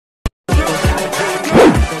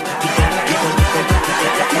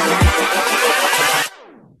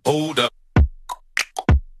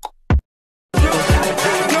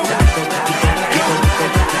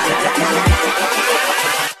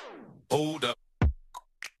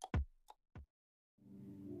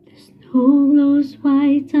All those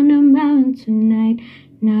whites on the mountain tonight,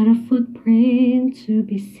 not a footprint to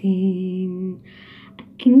be seen. A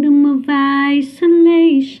kingdom of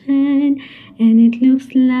isolation, and it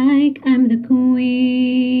looks like I'm the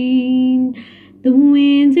queen. The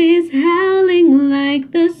wind is howling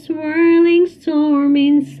like the swirling storm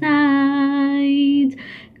inside.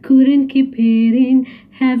 Couldn't keep it in,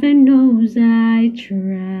 heaven knows I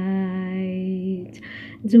tried.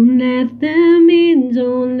 Don't let them in,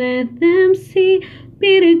 don't let them see.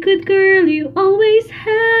 Be the good girl you always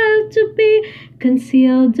have to be.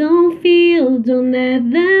 Conceal, don't feel, don't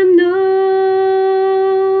let them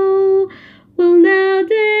know. Well, now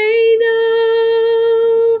they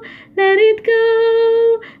know. Let it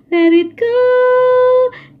go, let it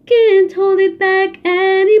go. Can't hold it back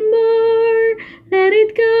anymore. Let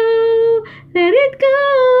it go, let it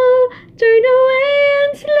go. Turn away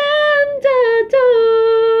and slam the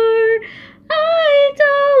door. I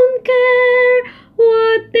don't care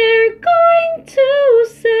what they're going to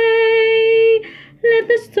say. Let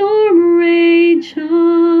the storm rage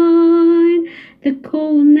on. The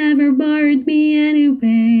cold never bothered me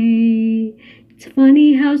anyway. It's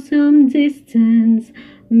funny how some distance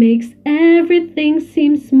makes everything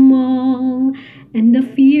seem small, and the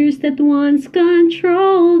fears that once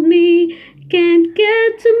controlled me can't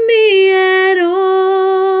get to me at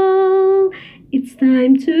all. It's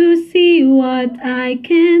time to see what I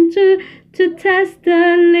can do to test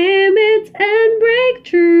the limits and break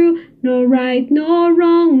through. No right, no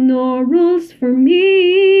wrong, no rules for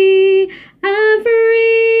me. I'm free.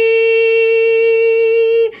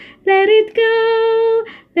 Let it go,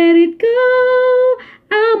 let it go.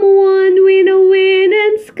 I'm one with the wind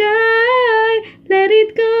and sky. Let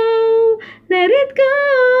it go, let it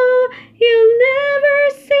go. You'll never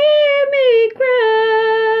see me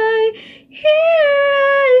cry. Here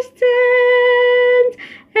I stand,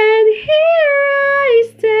 and here I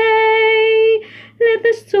stay. Let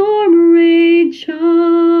the storm rage on.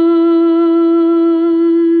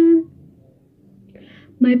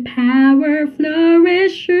 My power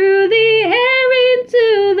flourished through the air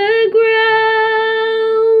into the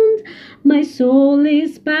ground. My soul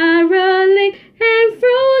is spiraling and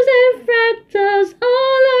frozen fractals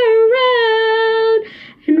all around.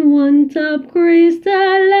 And one top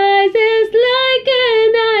crystallizes like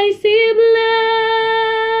an icy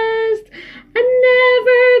blast. I'm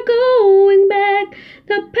never going back.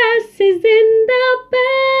 The past is in the past.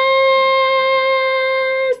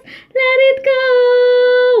 Let it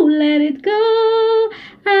go, let it go.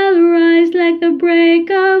 I'll rise like the break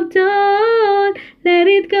of dawn. Let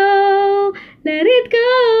it go, let it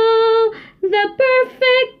go. The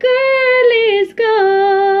perfect girl is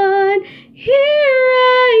gone. Here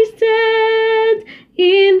I stand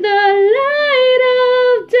in the light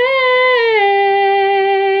of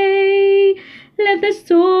day. Let the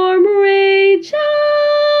storm rage on.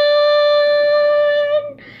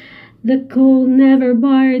 The cold